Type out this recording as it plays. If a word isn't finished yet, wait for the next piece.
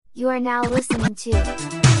You are now listening to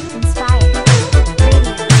Enspire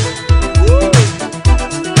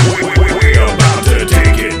Radio. We're about to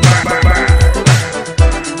take it back.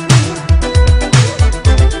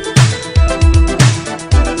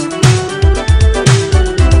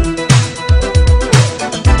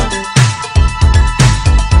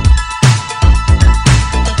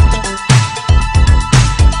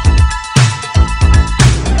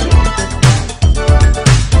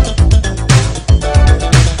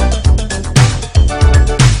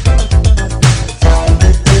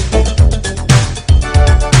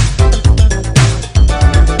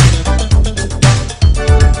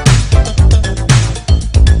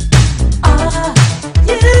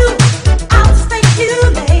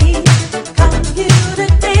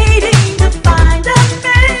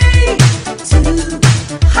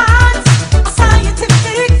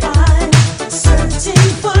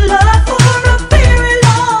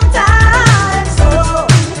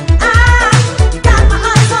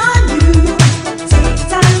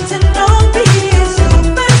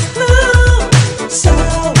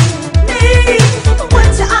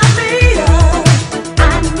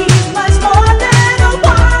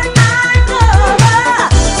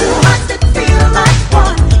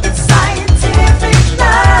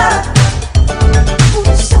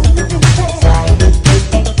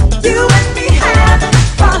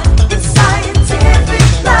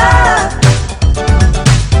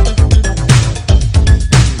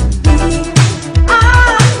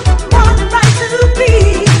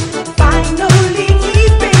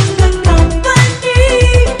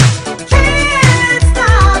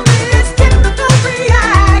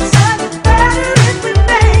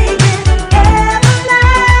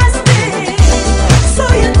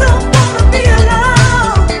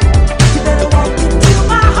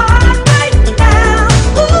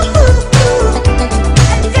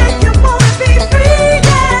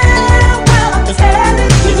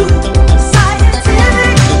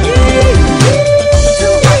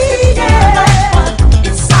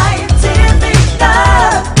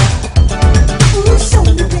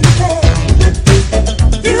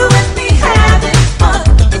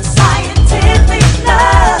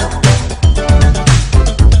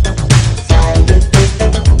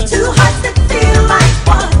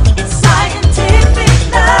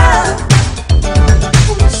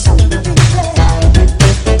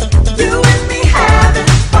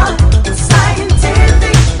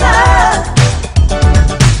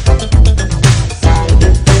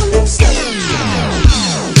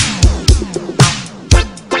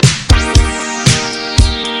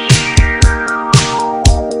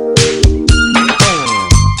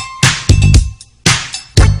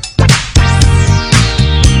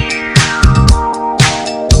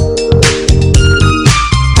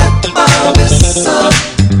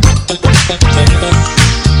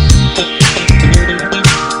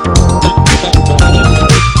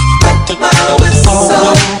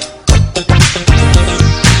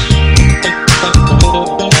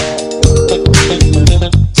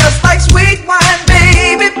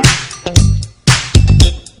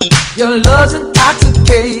 Your love's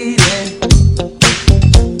intoxicating.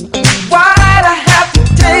 Why'd I have to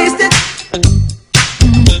taste it?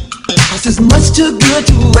 'Cause it's much too good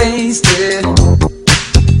to waste it.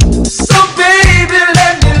 So baby,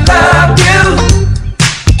 let me love you.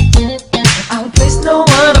 I'll place no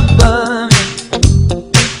one above you.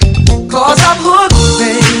 'Cause I'm hooked,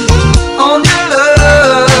 baby, on your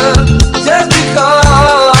love. Just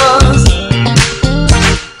because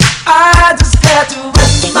I just had to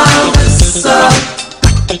rest my whistle.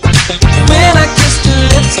 When I kissed your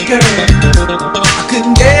lips, girl, I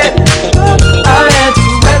couldn't get up. I had to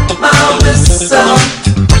wet my whistle.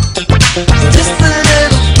 Just a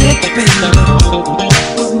little bit, baby,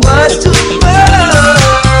 was much too much.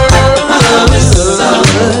 My whistle.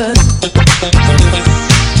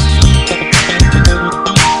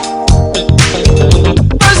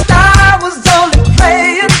 First I was only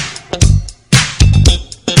playing.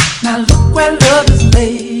 Now look where love is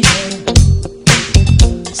laying.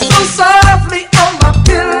 So softly on my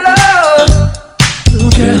pillow. Ooh,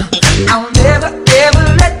 girl, I'll never ever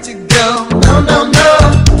let you go. No, no, no.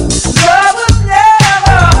 Love was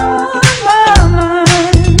never on my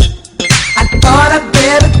mind. I thought I'd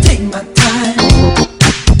better take my time.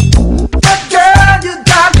 But girl, you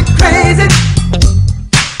drive me crazy.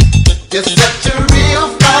 You're such a real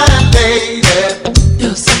fine lady.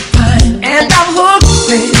 You're so fine. And I'm hooked,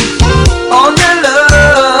 baby, on your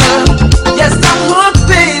love.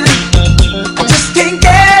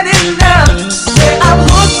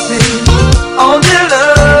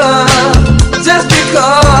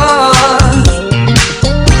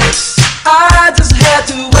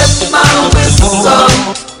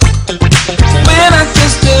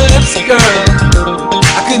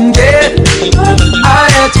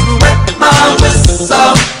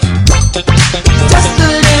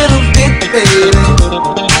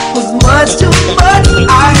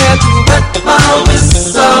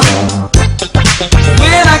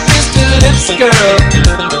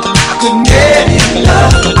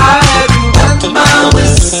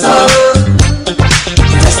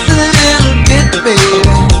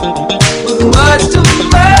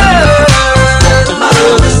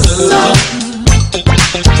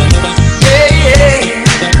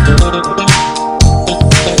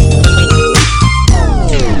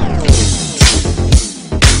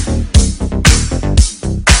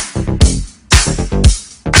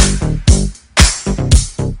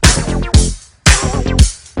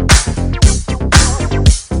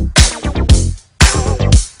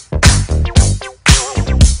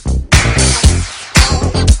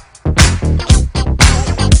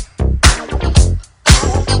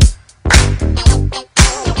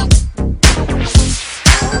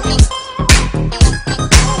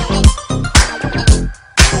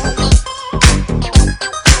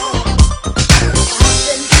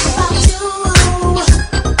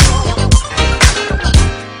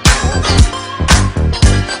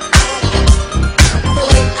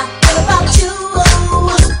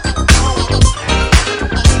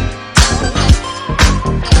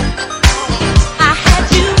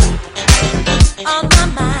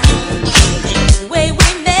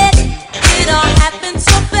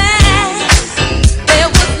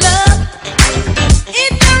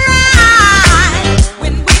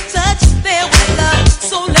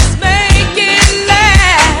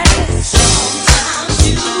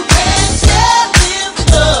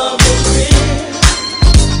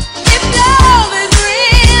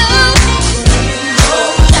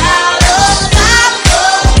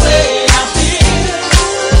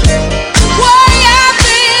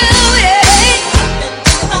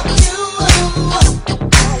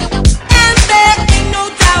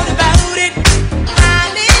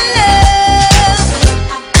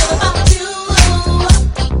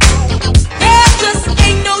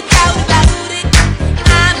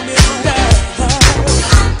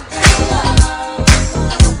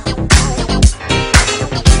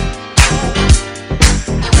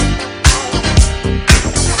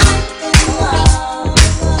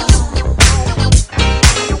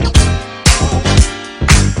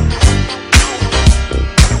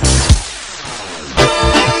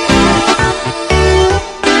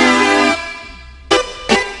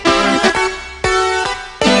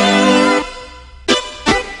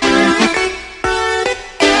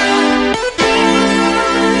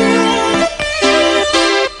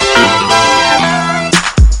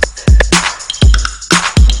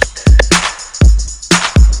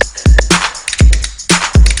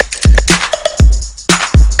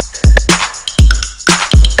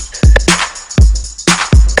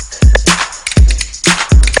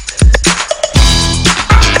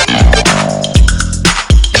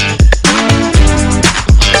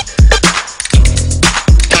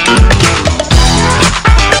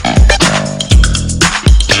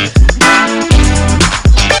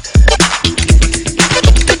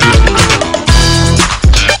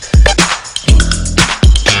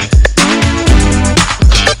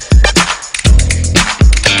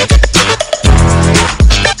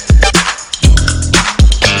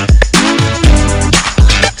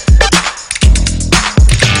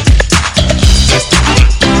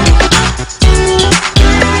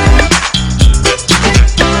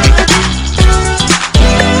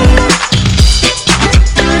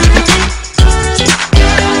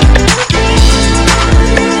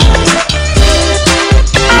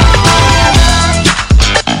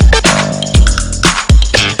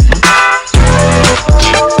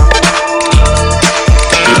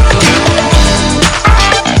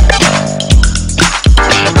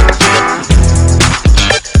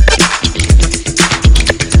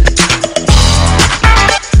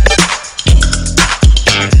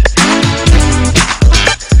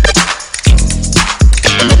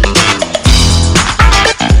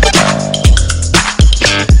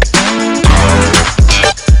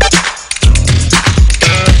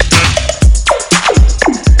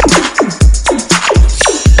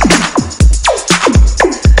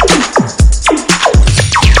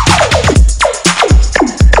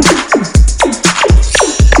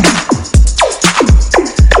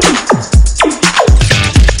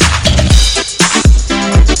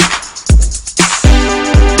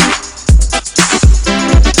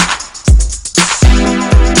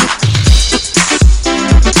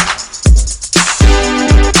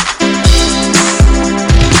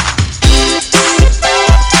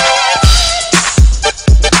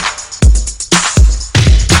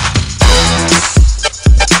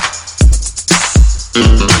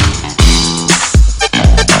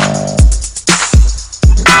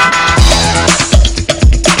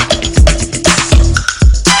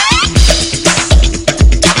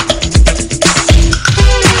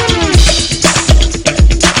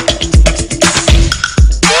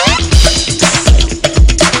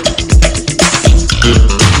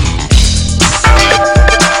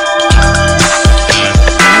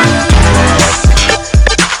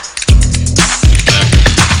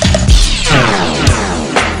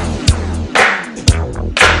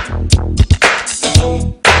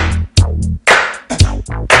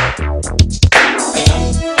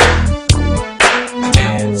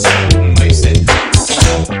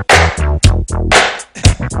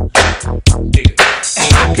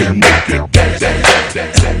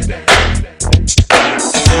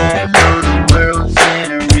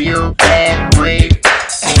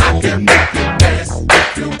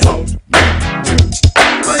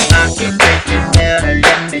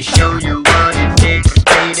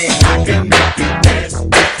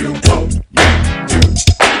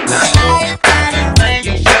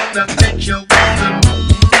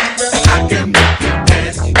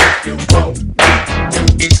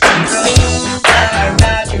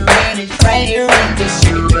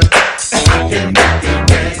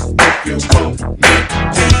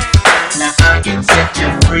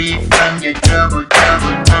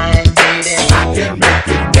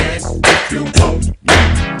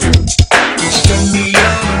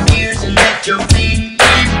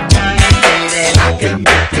 can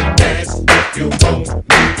make you dance if you want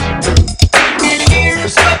me to.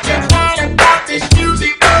 Here's what you're calling about this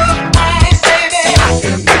music of mine, baby. I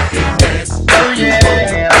can make you dance. Oh yeah.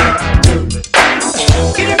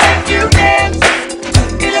 It'll make you dance.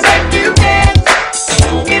 It'll make you dance.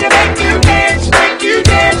 It'll make you dance. Make you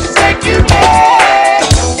dance. Make you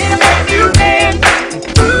dance. It'll make you dance.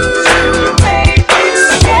 Ooh, make you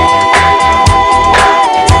dance.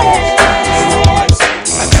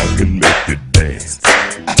 I can make you dance. I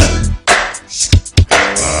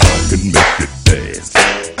can make you dance. I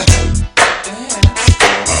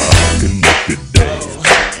can make you dance.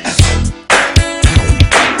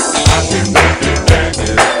 I can make you dance.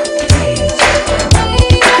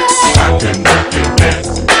 I can make you dance.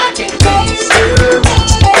 I can make you dance.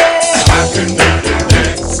 I can make you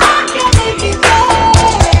dance. I can make you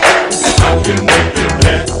dance. I can make you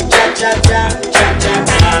dance. Cha cha cha cha cha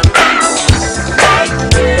cha.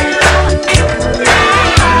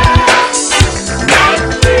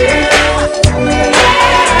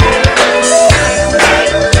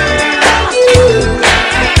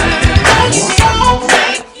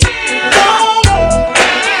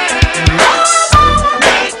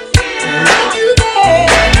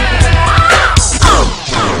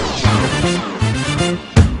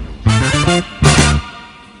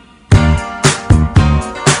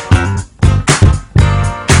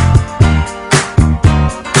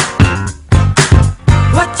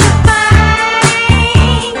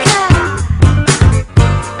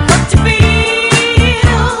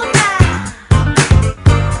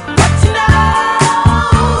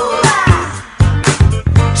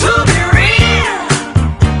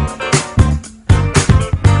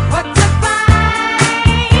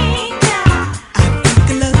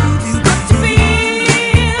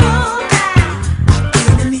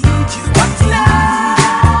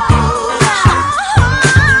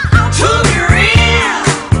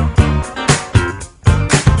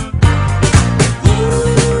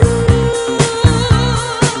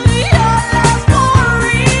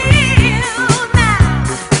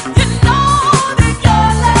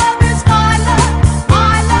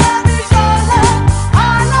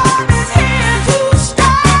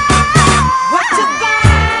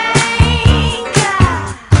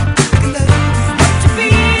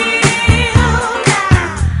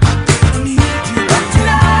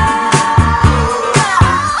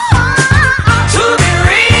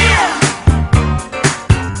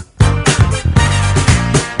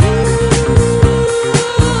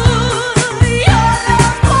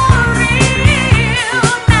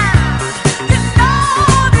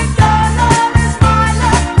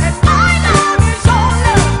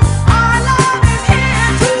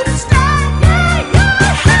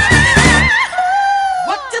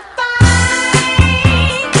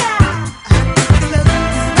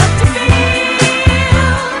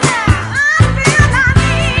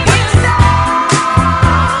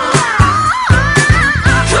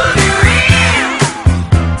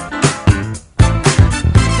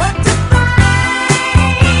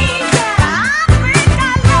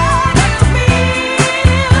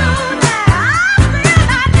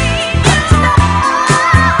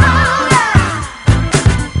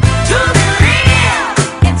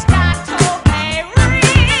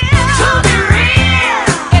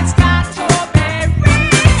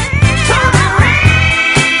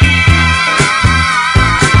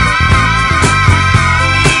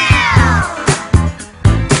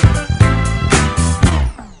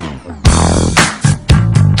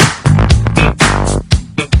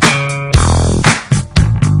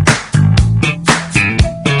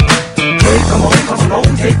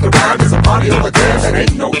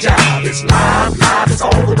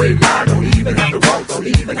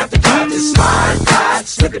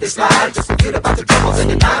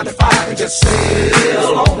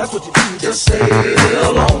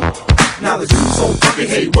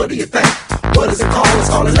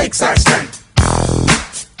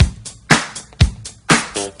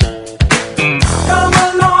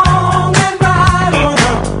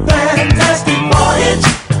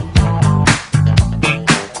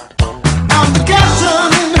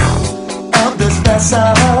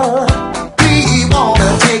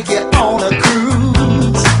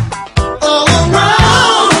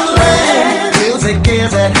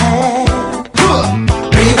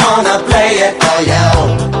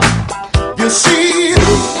 You see,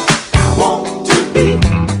 want to be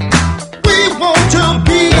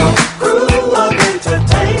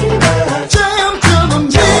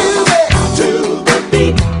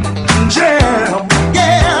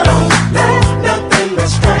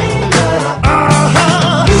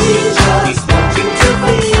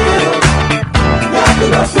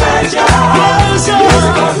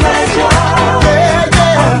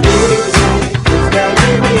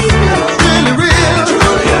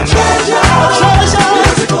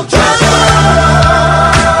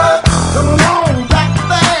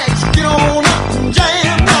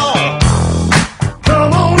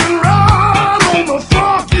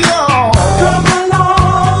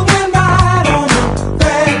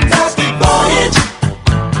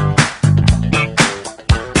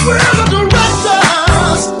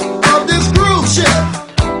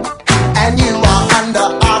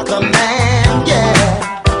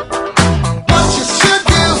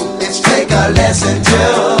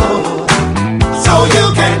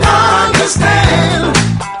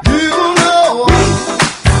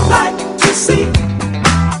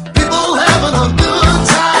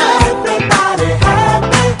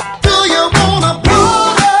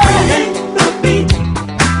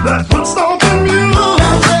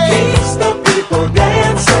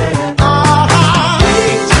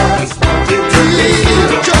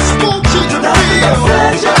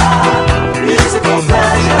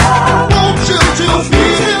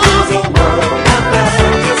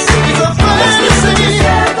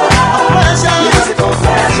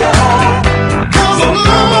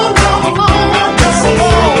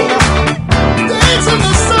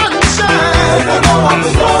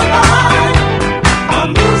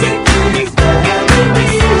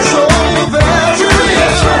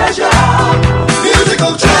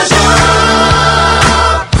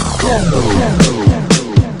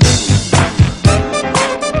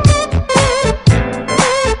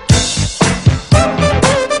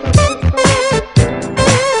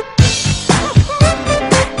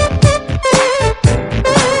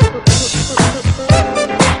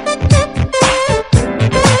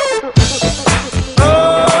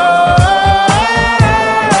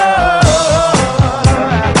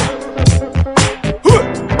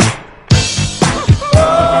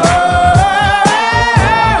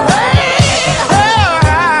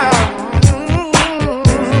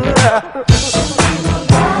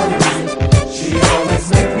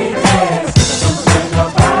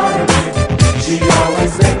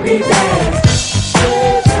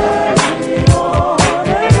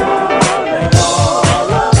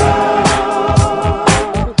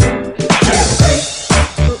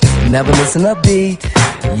Never missing a beat,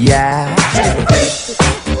 yeah.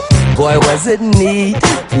 Boy, was it neat,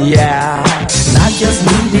 yeah. Not just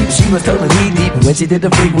knee deep, she was totally deep when she did the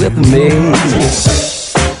freak with me.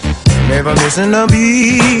 Never missing a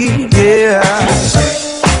beat, yeah.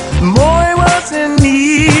 Boy, was it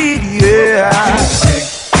neat, yeah.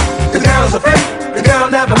 The girl's a freak, the girl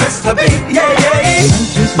never misses a beat, yeah, yeah.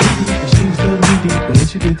 Just knee deep, she was totally deep when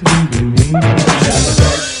she did the freak with me.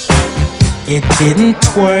 It didn't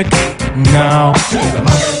twerk, no.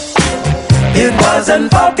 It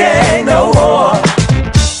wasn't funky no more.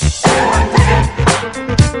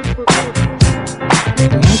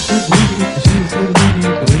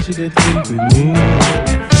 She did the with me.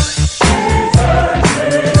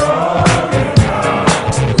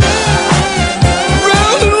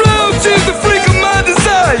 Round and round, she's the freak of my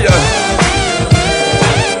desire.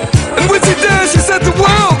 And when she does, she set the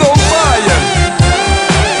world on fire.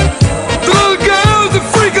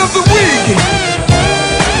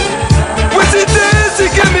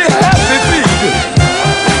 Give me happy feet.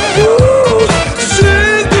 Ooh,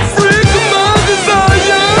 she's the freak of my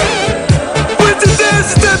desire. When she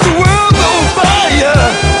dances, set the world on fire.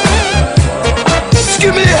 She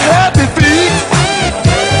give me happy feet.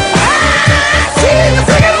 She's the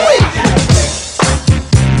freak of the week.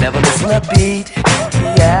 Never missing a beat,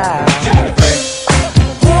 yeah.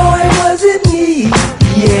 Boy, was it neat,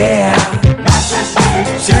 yeah.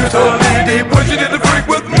 She was totally deep when she did the freak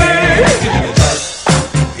with me.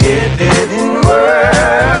 It didn't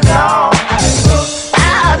work out.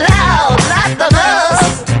 Out loud, like the bus.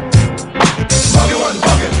 Buggy wasn't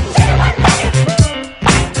bugging.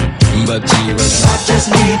 But she was not just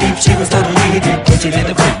knee deep, she was totally deep when she did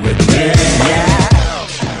the freak with me. Yeah.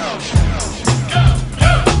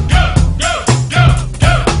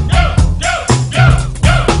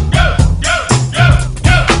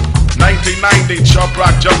 1990, Chubb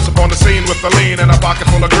Rock jumps upon the scene with a lean and a pocket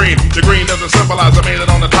full of green. The green doesn't symbolize I made it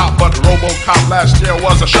on the top, but RoboCop last year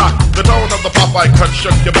was a shock. The tone of the Popeye cut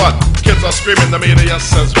shook your butt. Kids are screaming, the media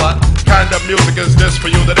says what? Kind of music is this for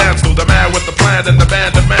you to dance to? The man with the plan and the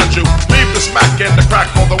band demands you. Leave the smack and the crack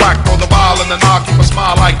for the whack, for the ball and the knock, keep a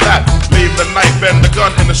smile like that. Leave the knife and the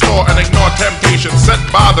gun in the store and ignore temptation sent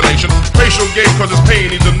by the nation. Facial game cause it's pain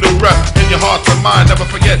needs a new rep. In your heart and mind, never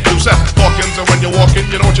forget you set Hawkins, and when you're walking,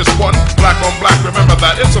 you don't just one. Black on black, remember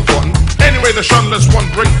that, it's important. Anyway, the shunless one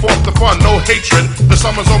bring forth the fun. No hatred, the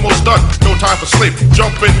summer's almost done. No time for sleep,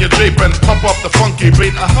 jump in your Jeep and pump up the funky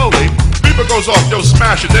beat. Holy, beeper goes off, yo,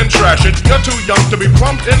 smash it, then trash it. You're too young to be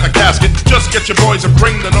plumped in a casket. Just get your boys and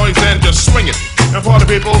bring the noise and just swing it. And for the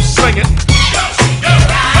people, sing it. Go, go,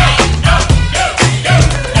 right, go, go, go, go,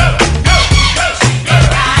 go, go, go,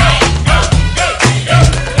 right, go, go, go,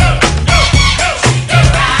 go, go, go, go,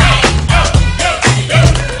 right, go, go, go, go, go,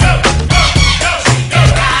 go,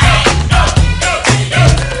 right, go, go, go,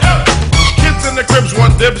 go. Kids in the cribs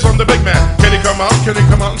want dibs on the big man. Can he come out? Can he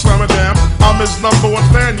come out and slam a jam? I'm his number one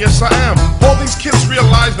fan, yes I am. All these kids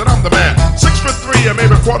realize that I'm the man. 6'3" and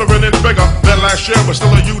maybe quarter an inch bigger than last year, but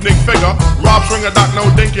still a unique figure. Rob Swinger, Doc, no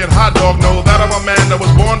dinky and hot dog know that I'm a man that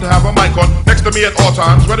was born to have a mic on next to me at all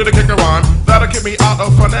times, ready to kick a rhyme. That'll keep me out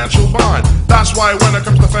of financial bind. That's why when it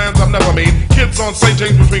comes to fans, I'm never mean. Kids on St.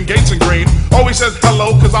 James between Gates and Green always says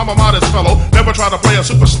hello, cause I'm a modest fellow. Never try to play a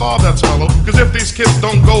superstar that's mellow, cause if these kids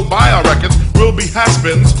don't go buy our records, we'll be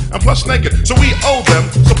has-beens and plus naked. So we owe them,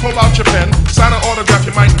 so pull out your pen, sign an autograph,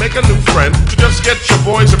 you might make a new friend. So just get your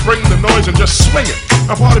boys and bring the noise and just swing it.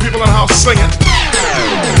 And party people in the house sing it.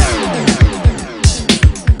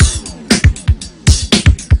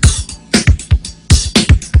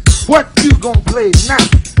 What you gonna play now?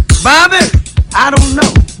 Bobby, I don't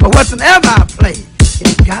know, but whatever I play,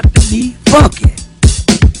 it's got to be funky.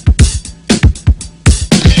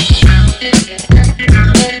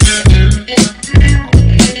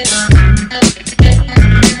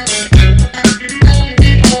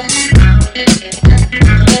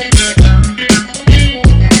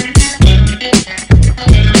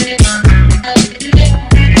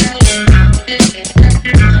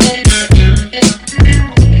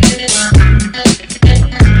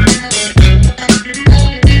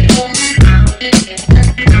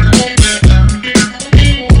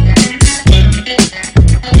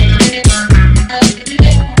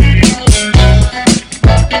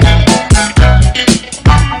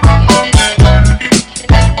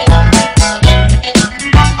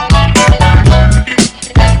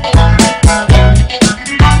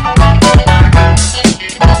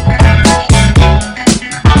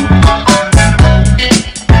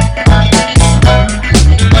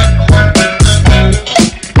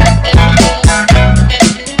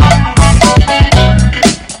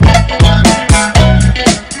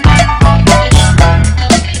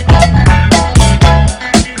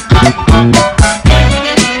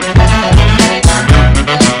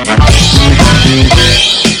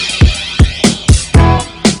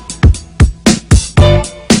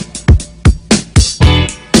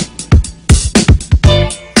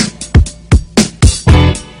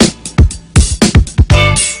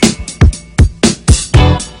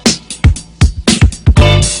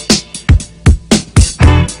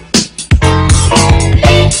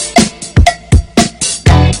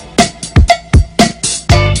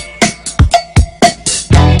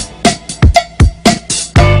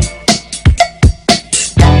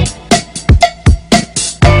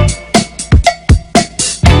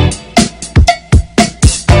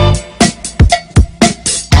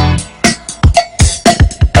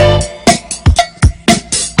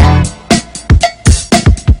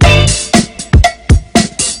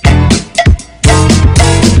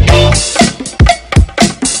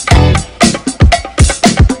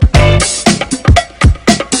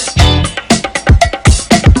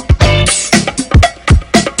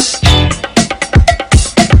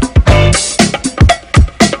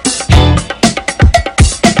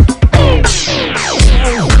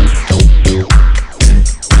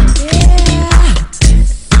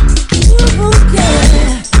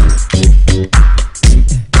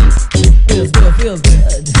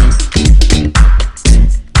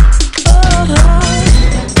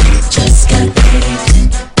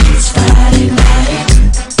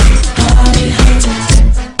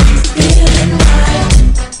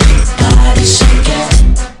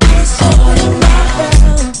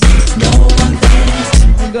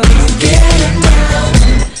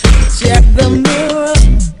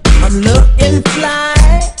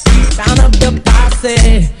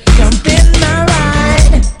 say, jump in my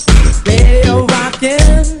ride. Radio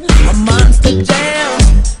rockin', a monster jam.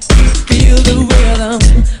 Feel the rhythm,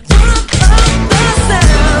 pump up the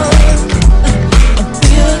sound. I'm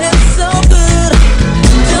feeling so good.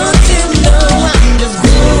 Don't you know I'm just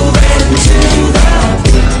grooving to the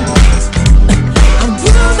beat. I'm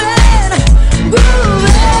grooving.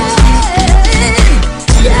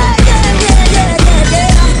 Yeah.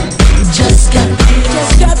 Just got paid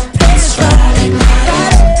Friday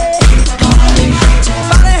night. Party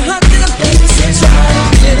hunting, the place is right.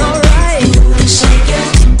 Feeling alright.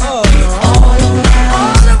 Shaking all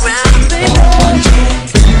around, baby.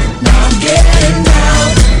 Now I'm getting down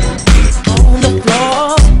on the floor,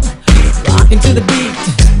 rocking to the beat.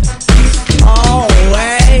 Oh,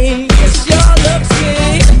 hey, it sure looks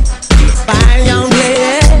sweet. Fine young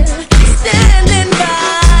lady standing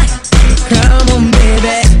by. Come on,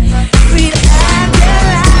 baby. Sweet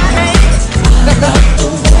Adeline. I love the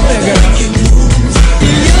way you move.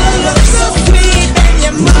 You look so sweet and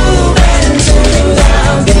you're moving to the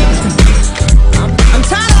beat. I'm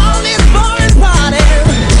tired of all these boring parties.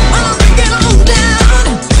 Wanna get on down.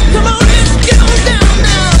 Come on, let's get on down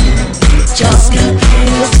now. Just got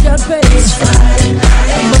paid. It's Friday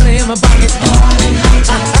night. Money in my pocket. Party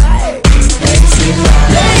hard. Blazing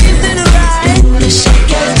right. Booty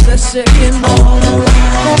shaking. The shaking all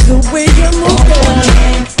around. The way you move, girl.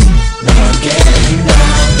 Now I'm getting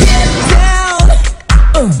down. Get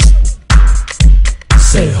down.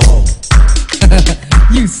 Say ho.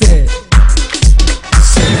 You said.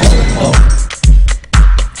 Say ho, ho.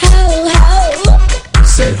 Ho.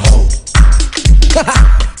 Say ho.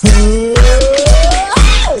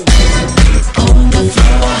 On the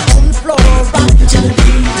floor, rockin' to the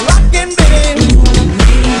beat, rockin', baby.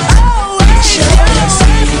 Oh, hey,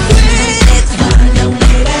 sweet.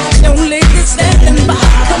 Young lady standing by,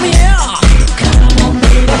 come here. Come on,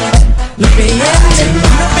 baby. Look me in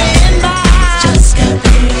my. Just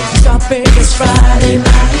got paid this Friday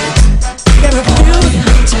night. Get a few.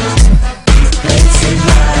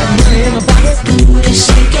 Money in my pocket. Booty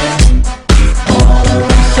shaking all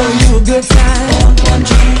around. Show you a good time. One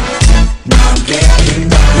drink. Now I'm getting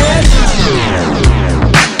down.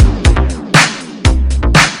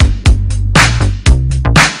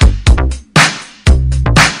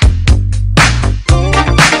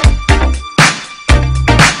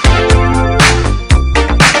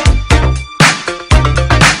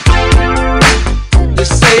 They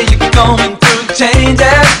say you're going through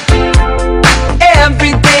changes.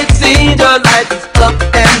 Every day it seems your life is up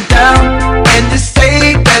and down. And you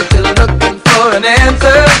say that you're looking for an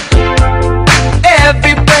answer.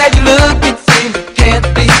 Everywhere you look it seems it can't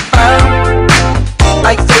be found.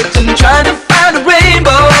 Like searching, trying to find a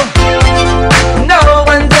rainbow. No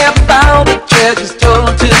one's ever found a treasure's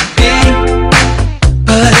told to be.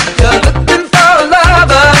 But if you're looking for a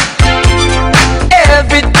lover,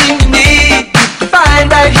 everything you need you can find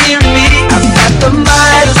right here in me. I've got the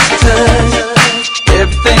Midas touch.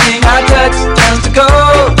 Everything I touch turns to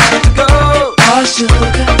gold, Oh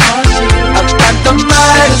sugar. I've got the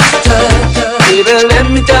Midas touch. Baby, let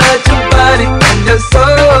me touch your body and your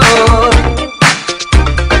soul.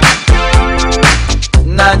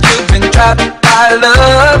 Now you've been trapped by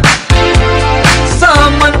love.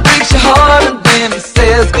 Someone breaks your heart and then he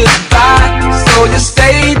says goodbye. So you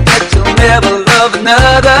say that you'll never love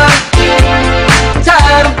another.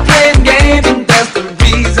 Tired of playing games and that's the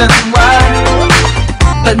reason why.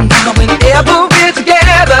 But now whenever we're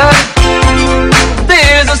together,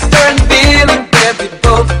 there's a certain feeling that we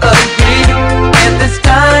both agree. And this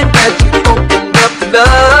time that you opened up to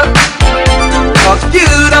love, 'cause you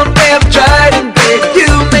don't ever try and babe,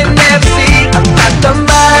 you may never see. I'm not the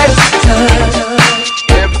Midas touch.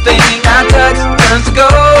 Everything I touch turns to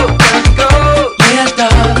gold, Yeah,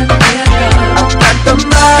 darling. I'm not the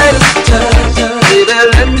Midas touch. Baby,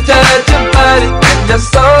 let me touch your body and your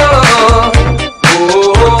soul.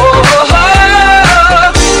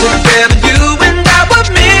 Together you and I were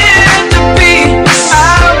meant to be.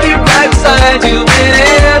 I'll be right beside you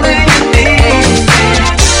whenever you need me.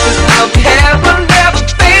 This love we have will never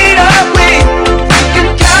fade away. You can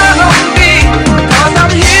count on me, 'cause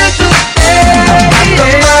I'm here to stay. I'm the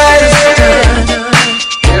Midas touch.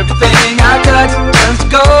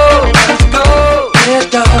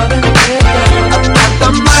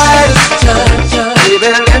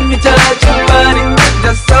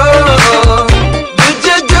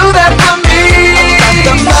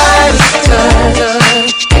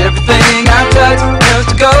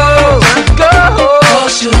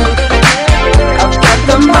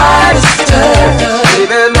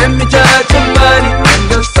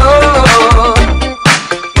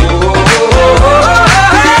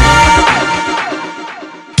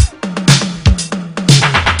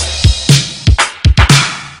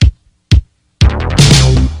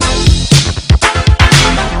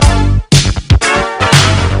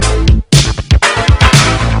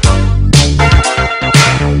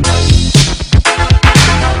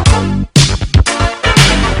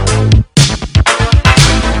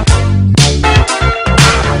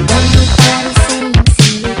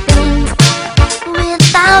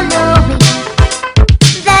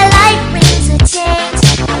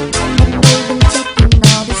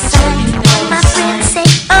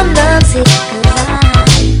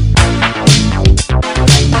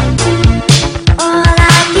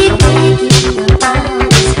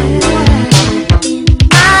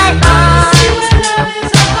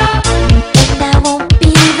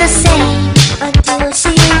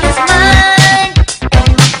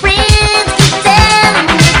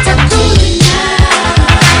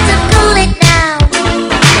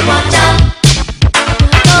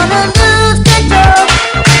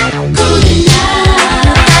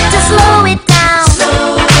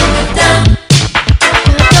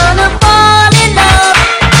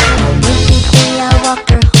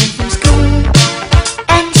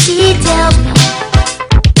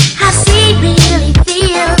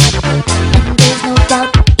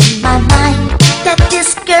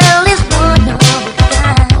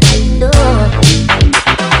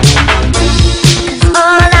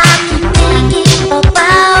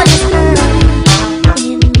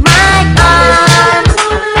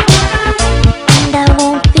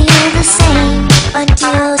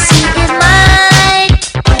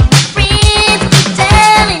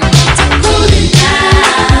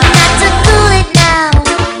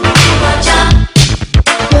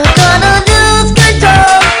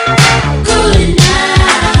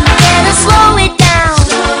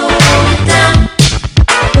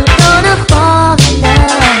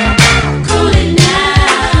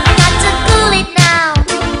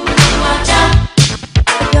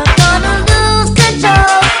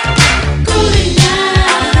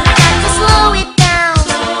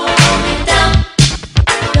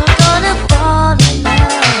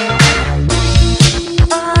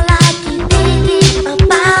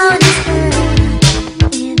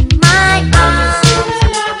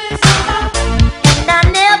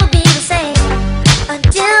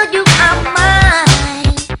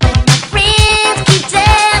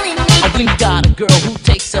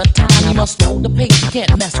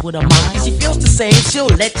 with her mind. If she feels the same, she'll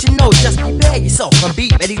let you know. Just prepare yourself and be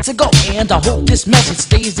ready to go. And I hope this message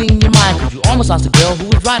stays in your mind, cause you almost lost a girl who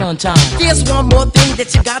was right on time. There's one more thing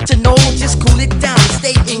that you got to know. Just cool it down and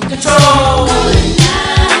stay in control. Cool it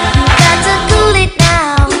down. You got to cool it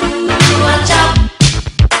down. Watch out.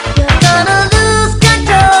 You're gonna lose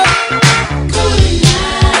control. Cool it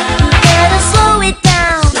down. You better slow it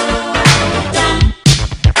down.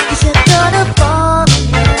 Cause you're gonna fall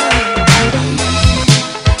in love.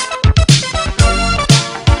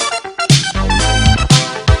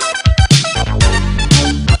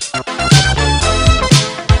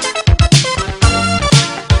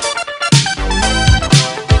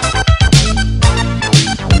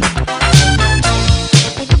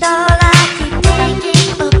 And all I keep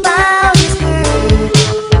thinking about is her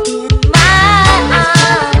in my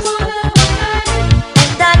arms.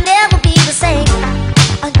 And I'll never be the same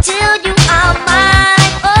until you are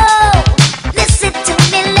mine. Oh, listen to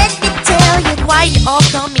me, let me tell you why you all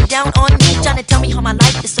coming down on me, trying to tell me how my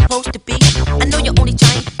life is supposed to be. I know you're only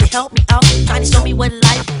trying to help me out, trying to show me what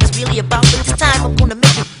life is really about. But this time I'm gonna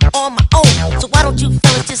make it on my own. So why don't you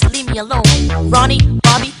fellas just leave me alone? Ronnie,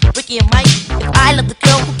 Bobby, Ricky, and Mike. If I love the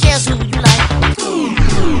girl, who cares who you like?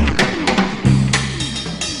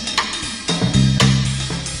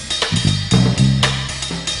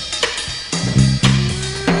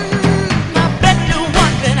 I bet you're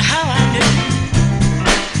wondering how I knew.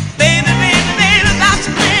 Baby, baby, baby, got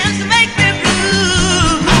some plans to make me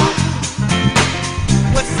blue.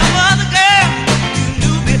 With some other girl you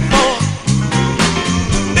knew before.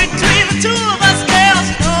 Between the two of us, girls,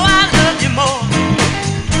 you know I love you more.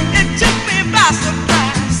 It took me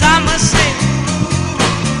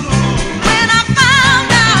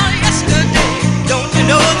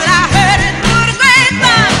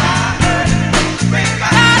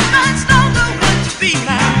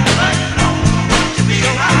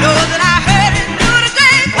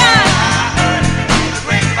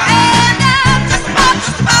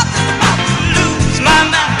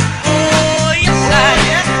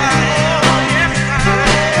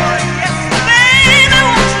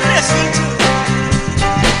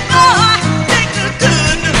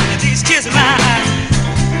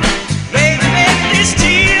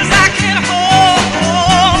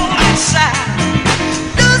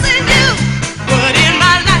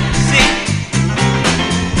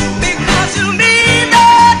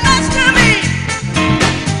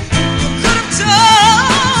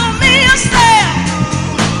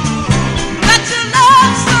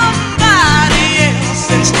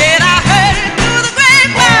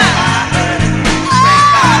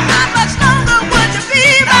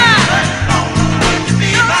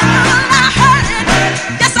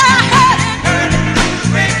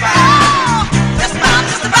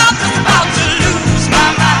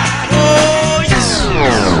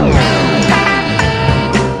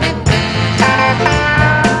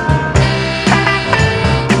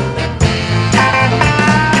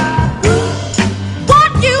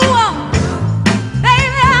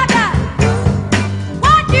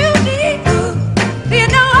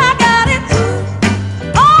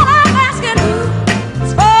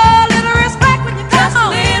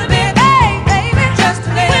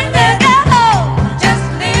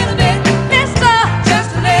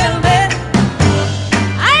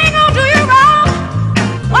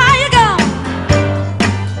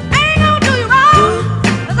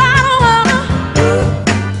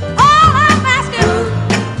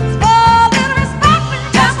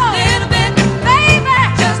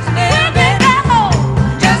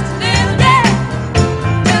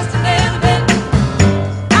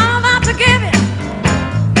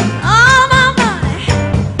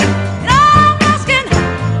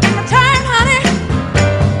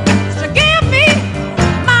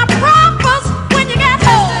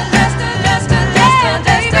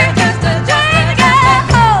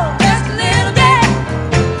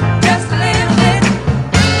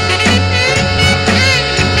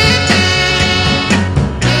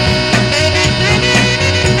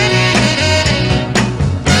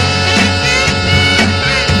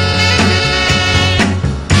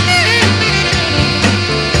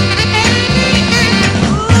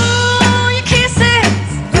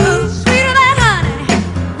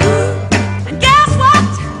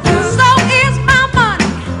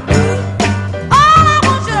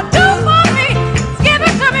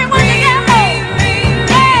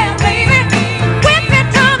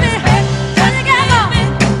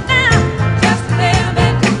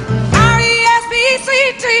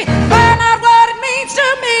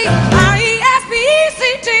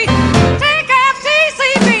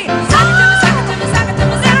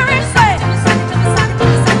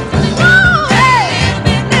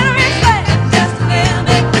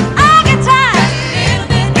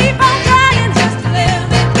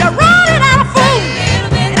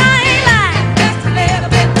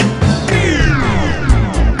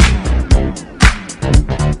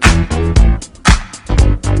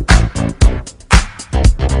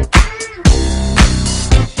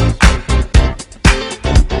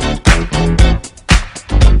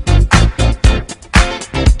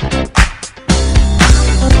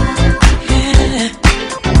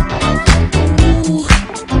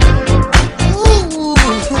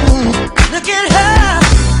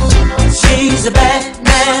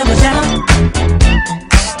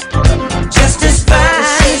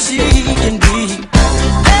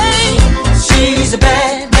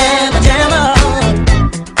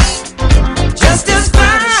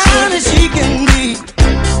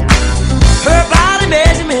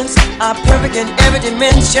are perfect in every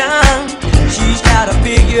dimension. She's got a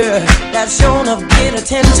figure that's shown of great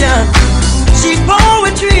attention. She's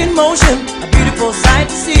poetry in motion, a beautiful sight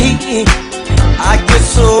to see. I get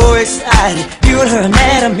so excited viewing her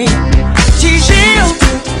anatomy. She's real,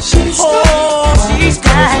 oh, she's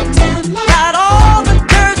got all the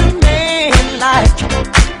curves a man like.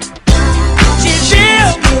 She's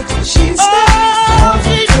real, oh,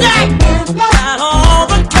 she's got all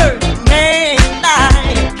the curves a man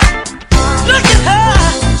like. Look at her,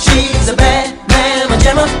 she's a bad mamma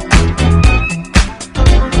jamma,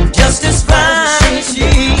 just as fine as she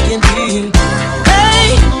can be.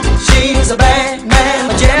 Hey, she's a bad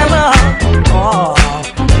mamma jamma, oh,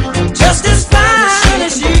 just as fine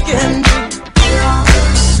as she can be.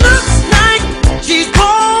 Looks like she's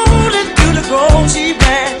born into the gold she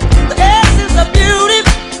wears. The essence of beauty,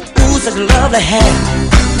 ooh, such a lovely hair.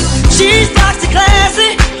 She's toxic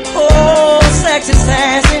classy, oh, sexy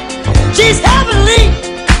sassy. She's heavenly,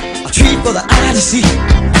 a treat for the eye to see.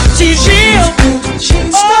 She's real,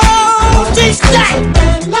 oh, she's stacked,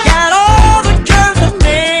 got all the curves of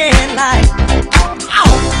men like.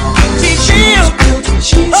 She's real,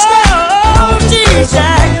 oh, she's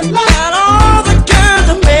stacked, got all the curves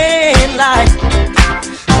of men like.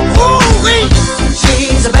 Ooh-wee,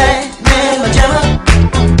 she's a bad mamma jamma.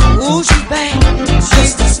 Ooh, she's bad,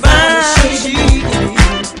 she's as fine as she can be.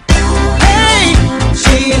 Hey,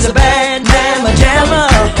 she's a bad mamma jamma,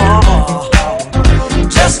 oh,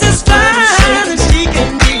 just as fine as she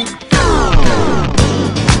can be.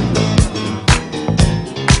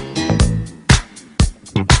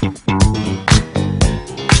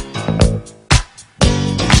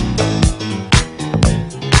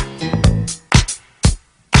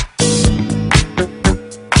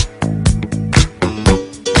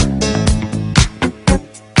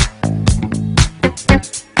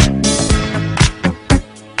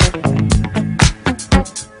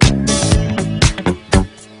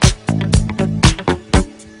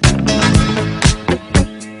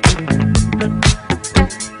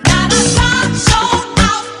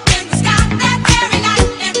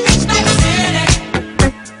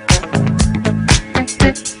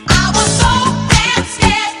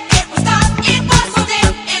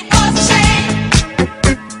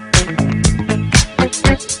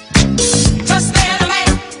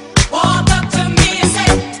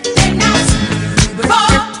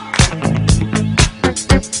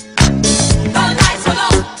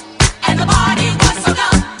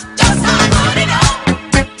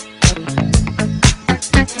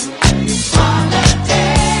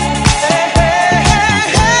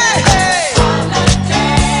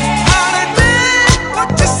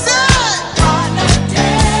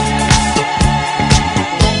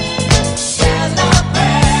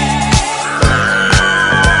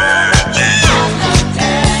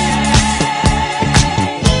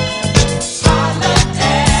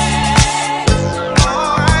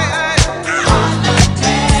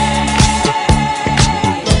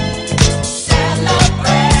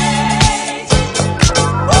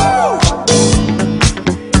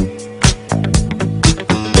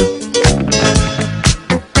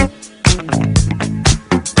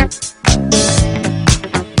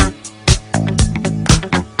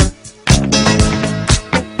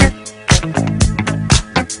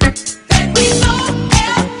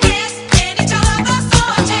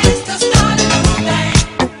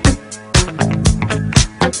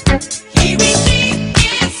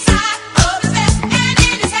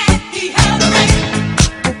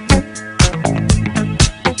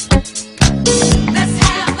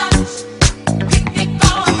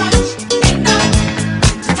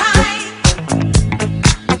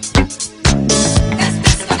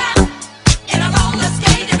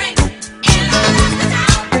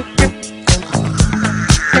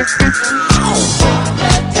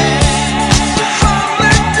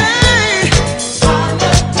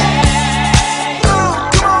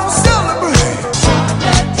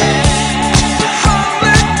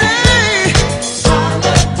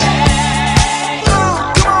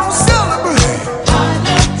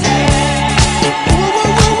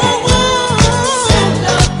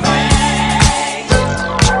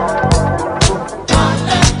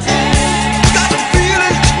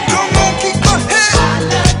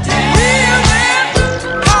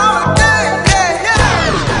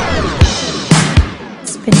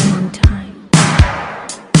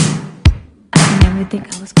 think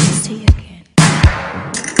I was gonna see you again.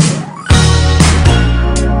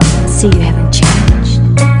 See, you haven't changed.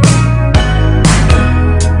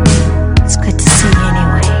 It's good to see you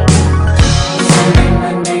anyway. Sunday,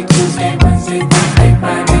 Monday, Tuesday, Wednesday, Thursday,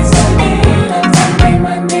 Friday, Sunday. Sunday,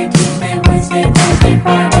 Monday, Tuesday, Wednesday, Thursday,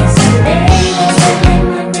 Friday, Sunday.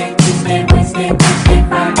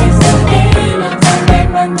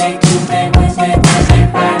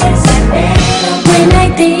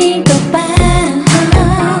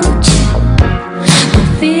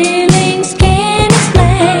 feelings can't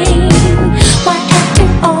explain why after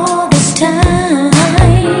all this time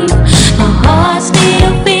my heart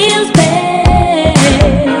still feels bad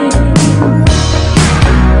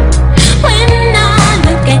when I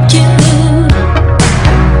look at you.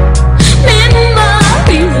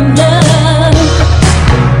 Memories of love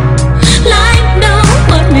like no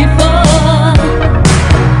one before.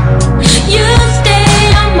 You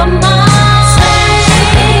stay on my mind.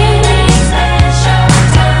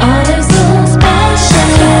 Oh, they're so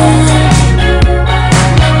special,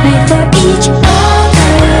 made for each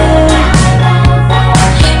other.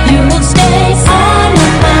 You will stay on my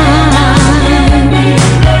mind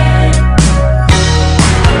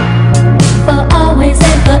for always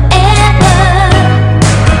and forever.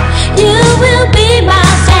 You will be my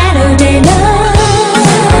Saturday love.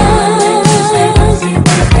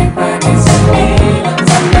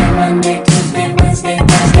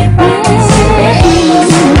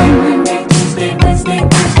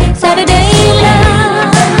 Saturday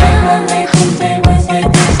love.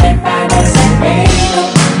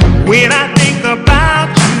 When I think about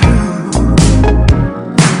you,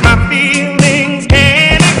 my feelings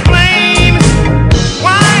can't explain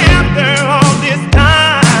why after all this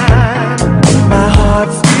time my heart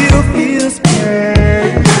still feels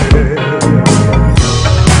pain.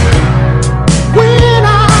 When I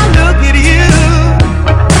look at you,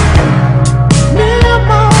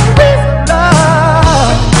 memories of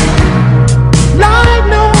love like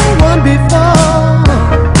no one before.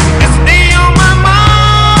 You stay on my mind.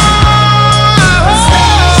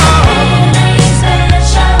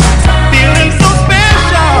 Feeling so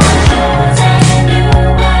special,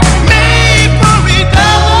 made for each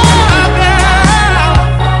other.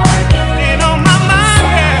 Staying on my mind,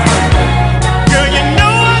 girl. You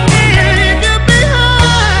know I can't leave you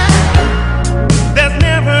behind. There's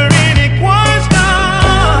never any question.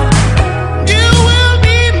 You will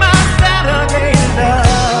be my Saturday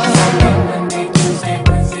love.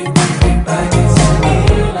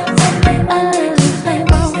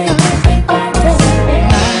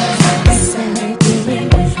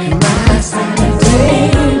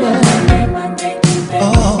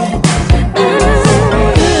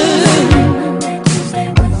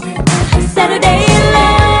 Saturday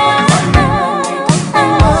love.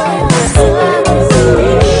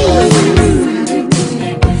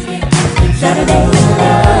 Saturday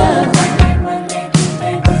love.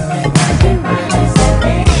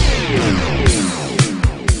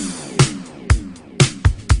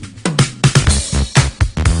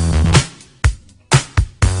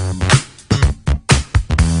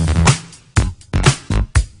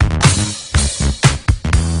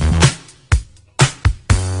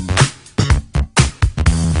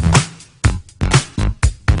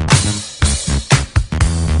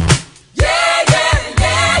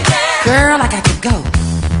 Girl, I got to go.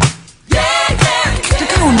 I got to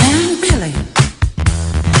go now, really.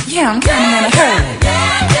 Yeah, I'm kind of in a hurry.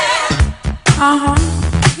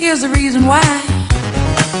 Here's the reason why.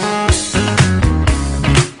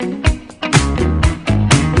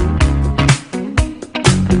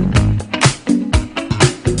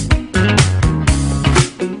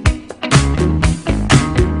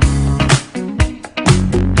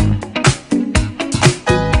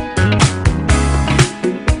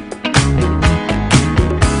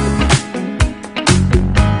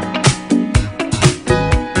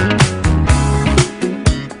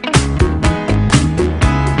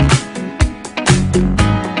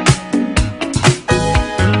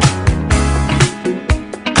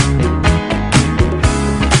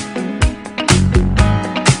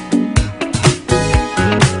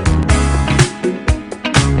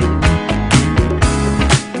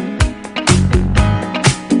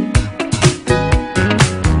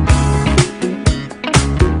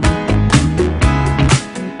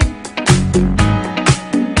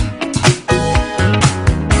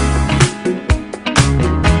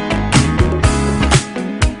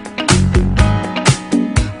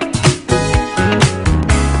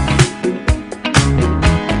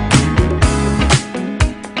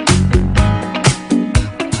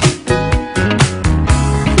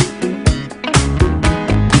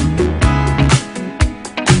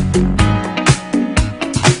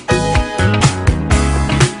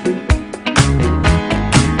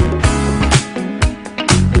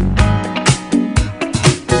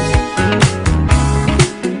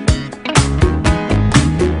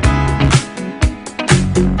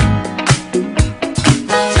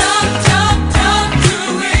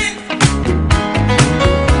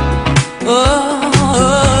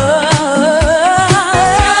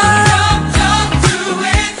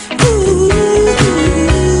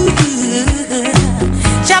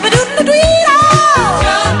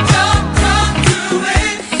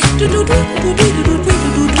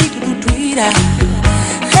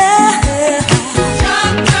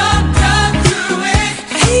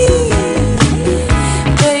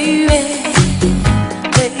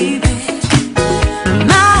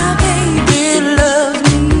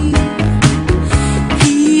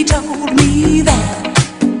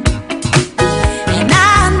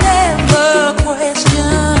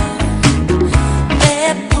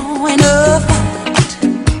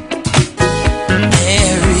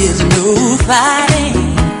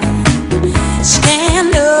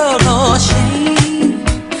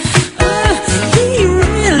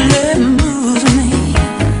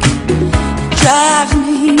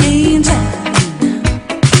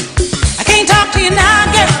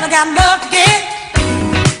 got love to get.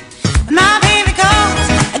 When my baby calls,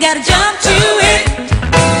 I gotta jump to it.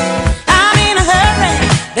 I'm in a hurry,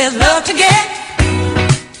 there's love to get.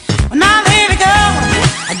 When my baby calls,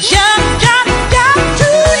 I jump to it.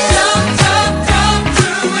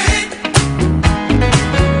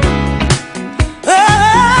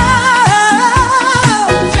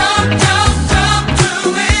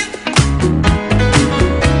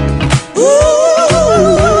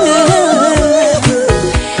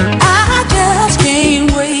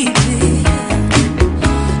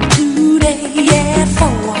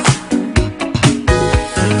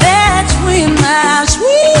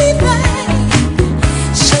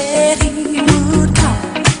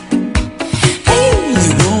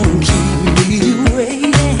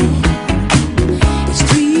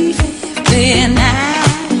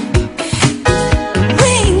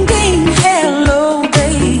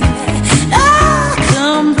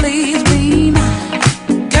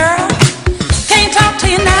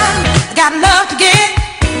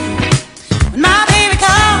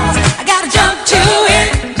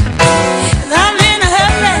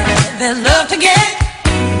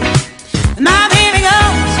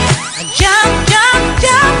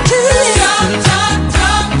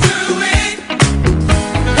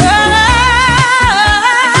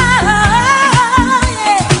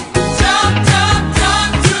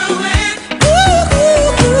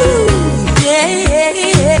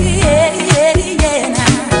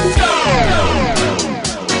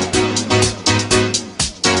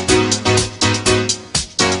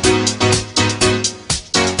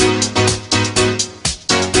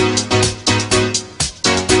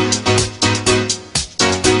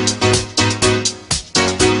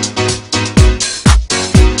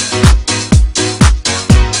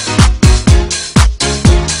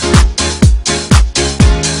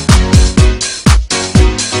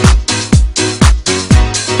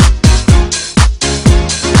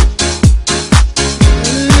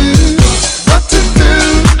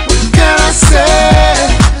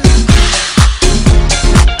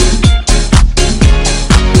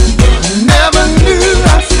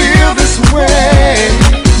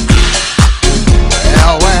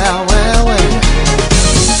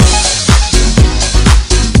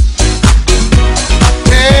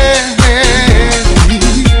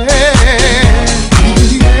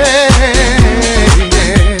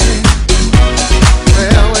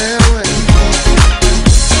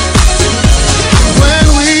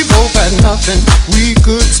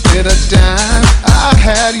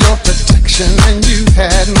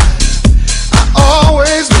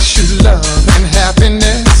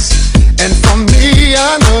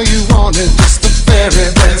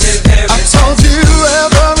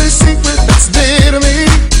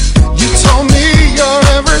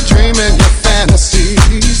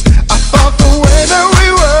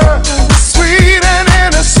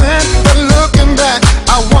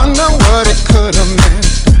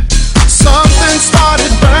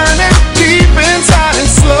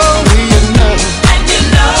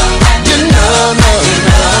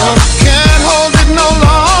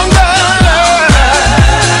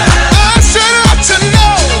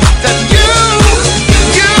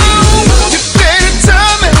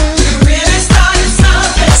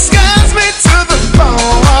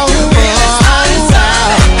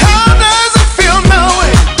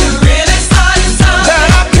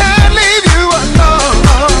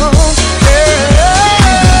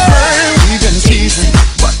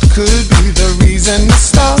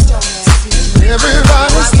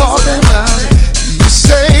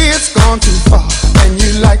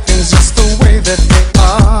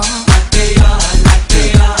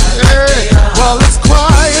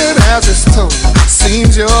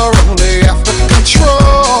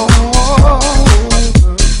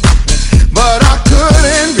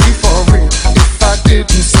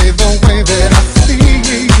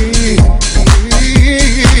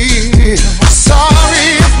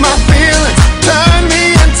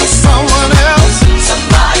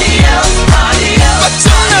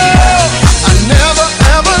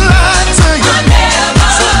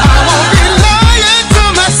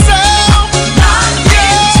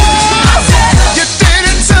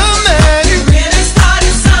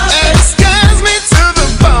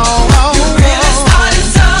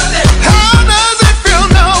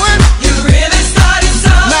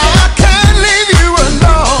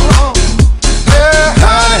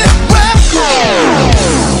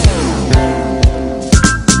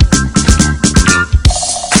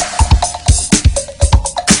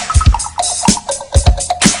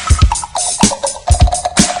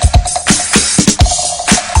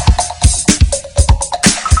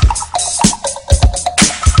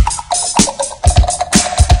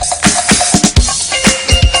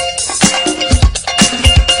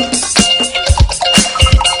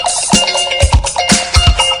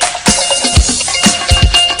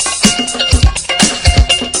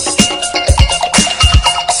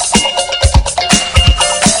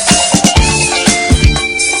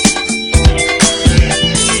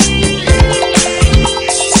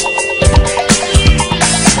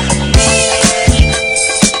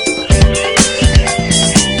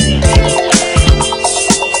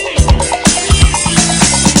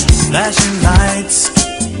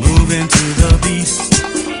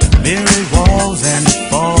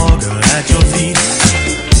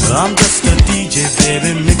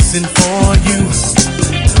 dancing for you.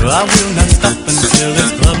 I will not stop until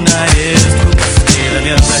this club night is through. Feel the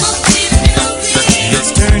music,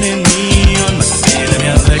 it's turning me on. Must feel the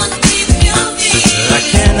music, I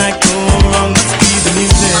cannot go wrong. Must be the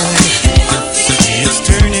music, it's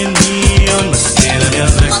turning me on. Must feel the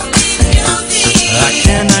music, I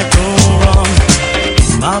cannot go wrong.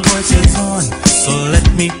 My voice is on, so let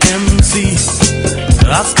me MC.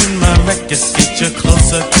 I'll spin my records, get you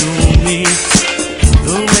closer to me.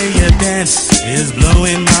 The way you dance is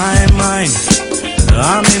blowing my mind.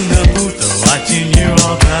 I'm in the booth watching you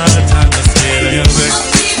all the time. Let's play the music,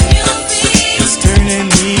 it's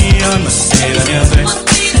turning me on. Let's play the music,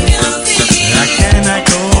 I cannot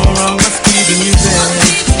go wrong. Let's play the music,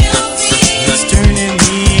 it's turning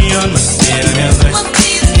me on. Let's play the music,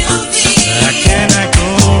 I cannot go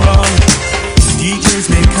wrong. DJs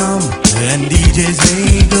may come and DJs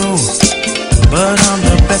may go, but I'm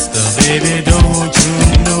the best of, baby, don't you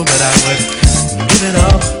know? But I would give it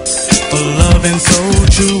up for loving so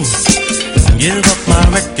true. Give up my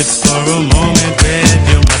records for a moment with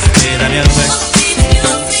you. Must play the music,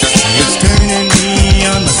 it's turning me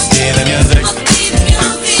on. Must play the music,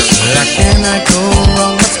 I cannot go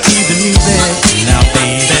wrong. Must play the music, now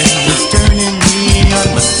baby, it's turning me on.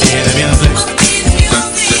 Must play the music,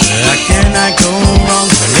 I cannot go wrong.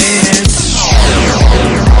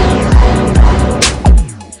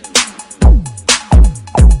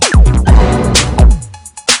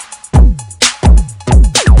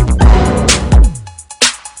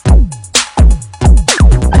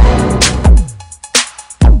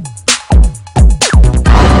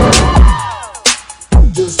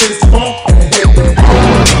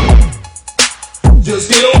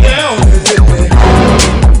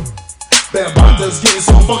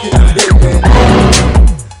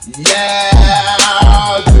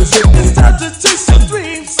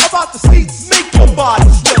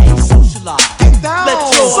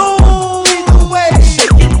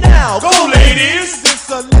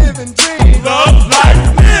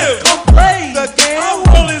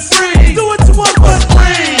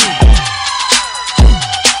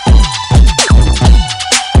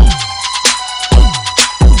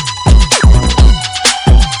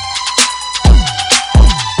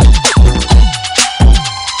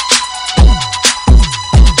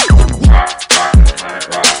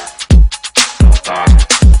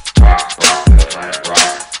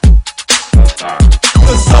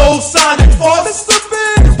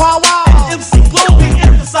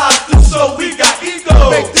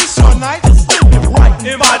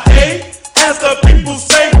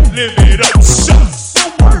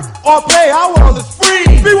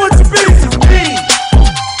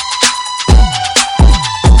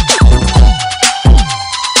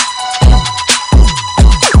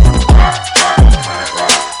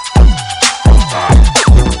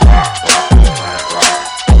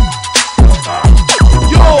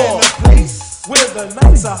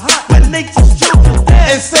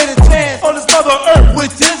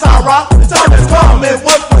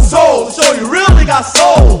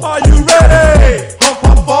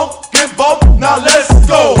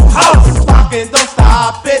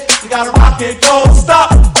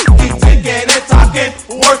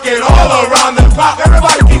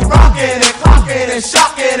 Everybody keep rocking and clocking and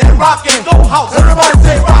shocking and rocking. Go house.